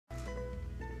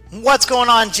What's going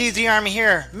on, GZ Army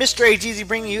here? MrAGeezie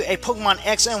bringing you a Pokemon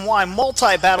X and Y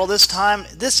multi-battle this time.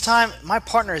 This time, my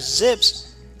partner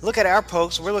Xipz. Look at our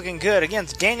pokes, we're looking good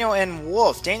against Daniel and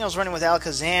Wolf. Daniel's running with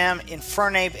Alakazam,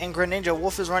 Infernape, and Greninja.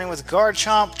 Wolf is running with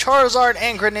Garchomp, Charizard,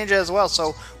 and Greninja as well.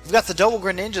 So we've got the double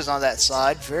Greninjas on that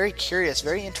side. Very curious,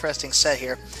 very interesting set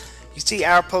here. You see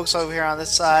our pokes over here on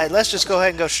this side. Let's just go ahead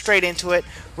and go straight into it.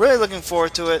 Really looking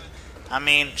forward to it. I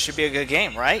mean, should be a good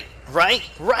game, right? Right?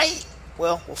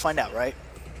 Well, we'll find out, right?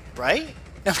 Right?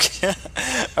 Okay.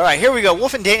 Alright, here we go.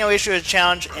 Wolf and Daniel issue a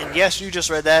challenge, and yes, you just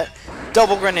read that.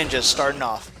 Double Greninjas starting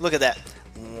off. Look at that.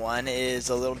 One is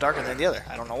a little darker than the other.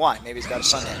 I don't know why. Maybe he's got a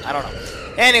sun in. I don't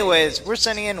know. Anyways, we're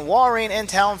sending in Walrein and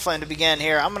Talonflame to begin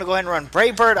here. I'm going to go ahead and run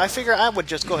Brave Bird. I figure I would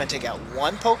just go ahead and take out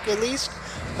one poke at least.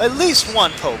 At least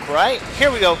one poke, right?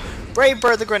 Here we go. Brave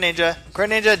Bird the Greninja.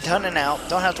 Greninja done and out.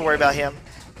 Don't have to worry about him.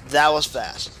 That was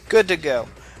fast. Good to go.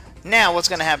 Now, what's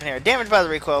going to happen here? Damage by the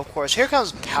recoil, of course. Here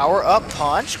comes Power Up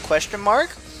Punch, question mark.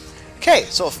 Okay,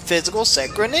 so a physical set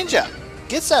Greninja.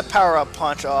 Gets that Power Up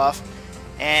Punch off.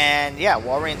 And, yeah,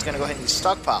 Walrein's going to go ahead and use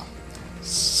Stockpile.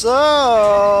 So,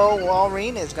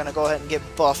 Walrein is going to go ahead and get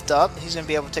buffed up. He's going to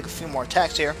be able to take a few more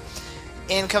attacks here.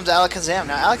 In comes Alakazam.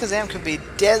 Now, Alakazam could be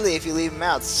deadly if you leave him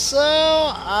out.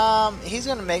 So, he's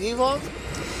going to Mega Evolve.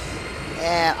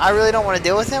 And I really don't want to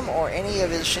deal with him or any of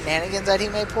his shenanigans that he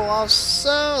may pull off.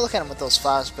 So, look at him with those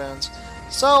 5 spoons.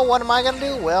 So, what am I going to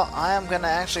do? Well, I am going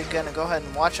to go ahead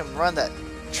and watch him run that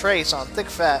trace on Thick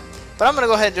Fat. But I'm going to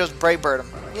go ahead and just Brave Bird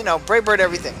him. You know, Brave Bird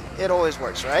everything. It always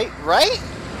works, right? Right?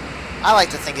 I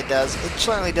like to think it does. It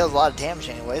certainly does a lot of damage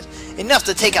anyways. Enough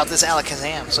to take out this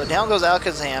Alakazam. So, down goes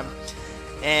Alakazam.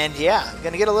 And, yeah,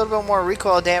 going to get a little bit more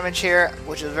recoil damage here,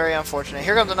 which is very unfortunate.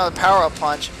 Here comes another Power-Up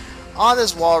Punch on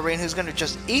this Walrein, who's going to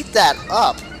just eat that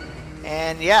up.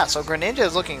 And yeah, so Greninja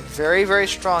is looking very, very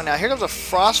strong. Now here comes a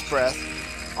Frost Breath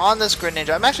on this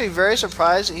Greninja. I'm actually very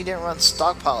surprised he didn't run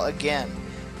Stockpile again.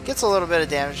 Gets a little bit of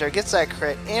damage there, gets that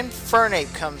crit.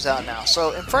 Infernape comes out now.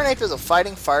 So Infernape is a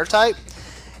fighting fire type,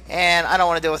 and I don't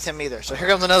want to deal with him either. So here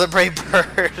comes another Brave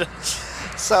Bird.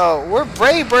 So we're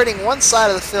Brave Birding one side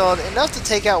of the field, enough to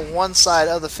take out one side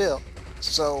of the field.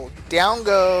 So down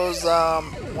goes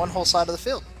one whole side of the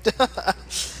field.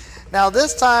 Now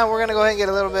this time we're going to go ahead and get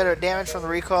a little bit of damage from the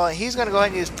recoil. And he's going to go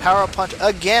ahead and use Power Up Punch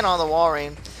again on the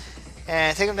Walrein.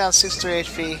 And take him down 63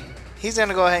 HP. He's going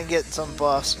to go ahead and get some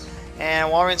buffs. And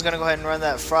Walrein's going to go ahead and run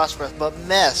that Frost Breath. But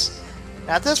miss.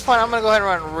 Now at this point I'm going to go ahead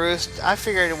and run Roost. I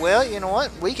figured, well, you know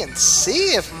what? We can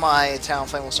see if my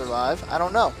Talonflame will survive. I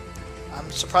don't know. I'm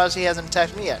surprised he hasn't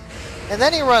attacked me yet. And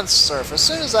then he runs Surf. As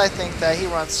soon as I think that he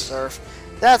runs Surf,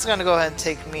 that's going to go ahead and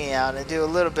take me out and do a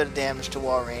little bit of damage to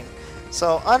Walrein.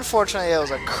 So, unfortunately, it was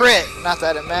a crit, not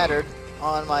that it mattered,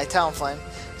 on my Talonflame.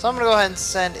 So, I'm going to go ahead and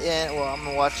send in, well, I'm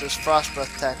going to watch this Frost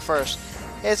Breath attack first.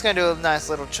 It's going to do a nice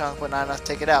little chunk, but not enough to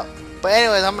take it out. But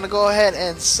anyways, I'm going to go ahead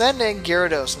and send in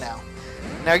Gyarados now.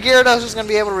 Now, Gyarados is going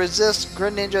to be able to resist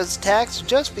Greninja's attacks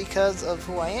just because of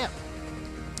who I am.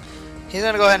 He's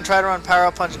going to go ahead and try to run Power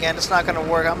Up Punch again. It's not going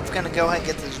to work. I'm going to go ahead and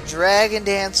get this Dragon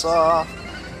Dance off.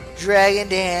 Dragon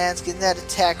Dance, getting that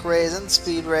attack raise and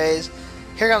speed raise.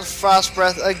 Here comes Frost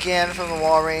Breath again from the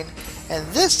Walrein. And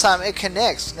this time it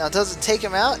connects. Now, does it take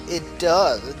him out? It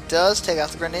does. It does take out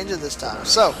the Greninja this time.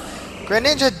 So,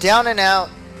 Greninja down and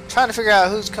out. Trying to figure out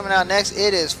who's coming out next.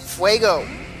 It is Fuego.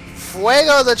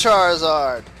 Fuego the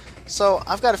Charizard. So,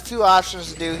 I've got a few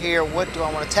options to do here. What do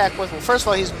I want to attack with? Well, first of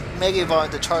all, he's Mega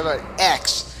Evolving the Charizard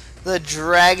X, the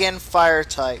Dragon Fire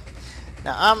type.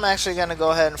 Now, I'm actually going to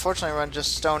go ahead and unfortunately run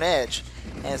just Stone Edge.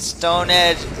 And Stone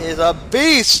Edge is a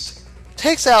beast!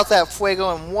 Takes out that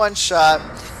Fuego in one shot.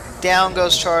 Down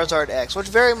goes Charizard X, which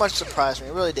very much surprised me.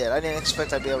 It really did. I didn't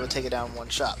expect I'd be able to take it down in one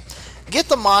shot. Get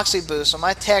the Moxie boost, so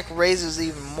my attack raises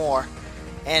even more.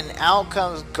 And out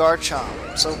comes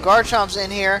Garchomp. So Garchomp's in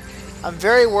here. I'm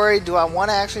very worried, do I want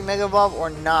to actually Mega Evolve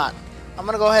or not? I'm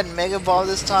going to go ahead and Mega Evolve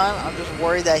this time. I'm just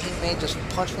worried that he may just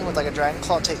punch me with like a Dragon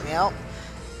Claw and take me out.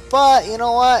 But, you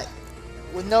know what?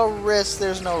 With no risk,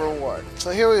 there's no reward.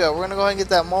 So here we go. We're going to go ahead and get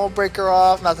that Mold Breaker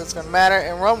off. Not that's going to matter.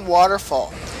 And run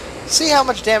Waterfall. See how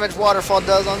much damage Waterfall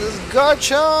does on this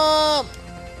Garchomp.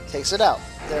 Takes it out.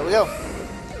 There we go.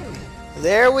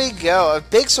 There we go. A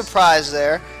big surprise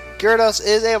there. Gyarados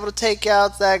is able to take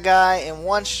out that guy in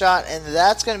one shot. And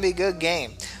that's going to be a good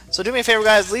game. So do me a favor,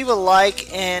 guys, leave a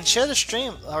like and share the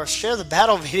stream or share the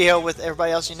battle video with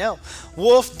everybody else you know.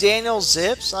 Wolf, Daniel,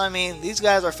 Xipz, I mean, these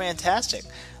guys are fantastic.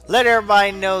 Let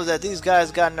everybody know that these guys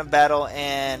got in a battle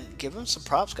and give them some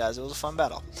props, guys. It was a fun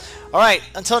battle. Alright,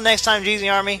 until next time,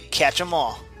 GZ Army, catch them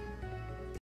all.